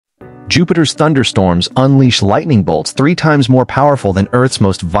Jupiter's thunderstorms unleash lightning bolts 3 times more powerful than Earth's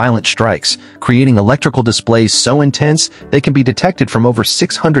most violent strikes, creating electrical displays so intense they can be detected from over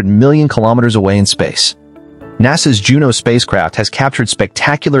 600 million kilometers away in space. NASA's Juno spacecraft has captured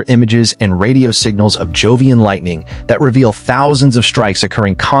spectacular images and radio signals of Jovian lightning that reveal thousands of strikes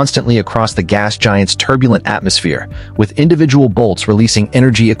occurring constantly across the gas giant's turbulent atmosphere, with individual bolts releasing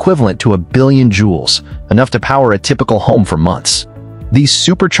energy equivalent to 1 billion joules, enough to power a typical home for months. These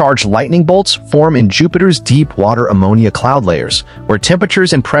supercharged lightning bolts form in Jupiter's deep water-ammonia cloud layers, where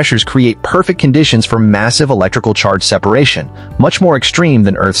temperatures and pressures create perfect conditions for massive electrical charge separation, much more extreme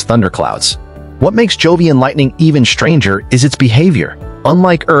than Earth's thunderclouds. What makes Jovian lightning even stranger is its behavior.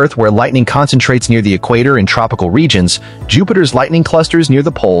 Unlike Earth, where lightning concentrates near the equator in tropical regions, Jupiter's lightning clusters near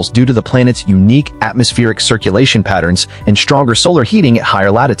the poles due to the planet's unique atmospheric circulation patterns and stronger solar heating at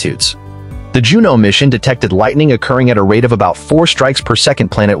higher latitudes. The Juno mission detected lightning occurring at a rate of about 4 strikes per second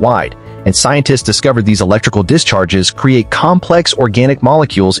planet-wide, and scientists discovered these electrical discharges create complex organic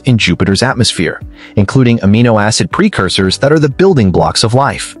molecules in Jupiter's atmosphere, including amino acid precursors that are the building blocks of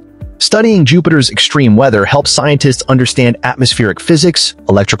life. Studying Jupiter's extreme weather helps scientists understand atmospheric physics,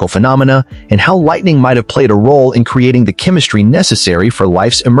 electrical phenomena, and how lightning might have played a role in creating the chemistry necessary for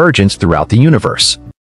life's emergence throughout the universe.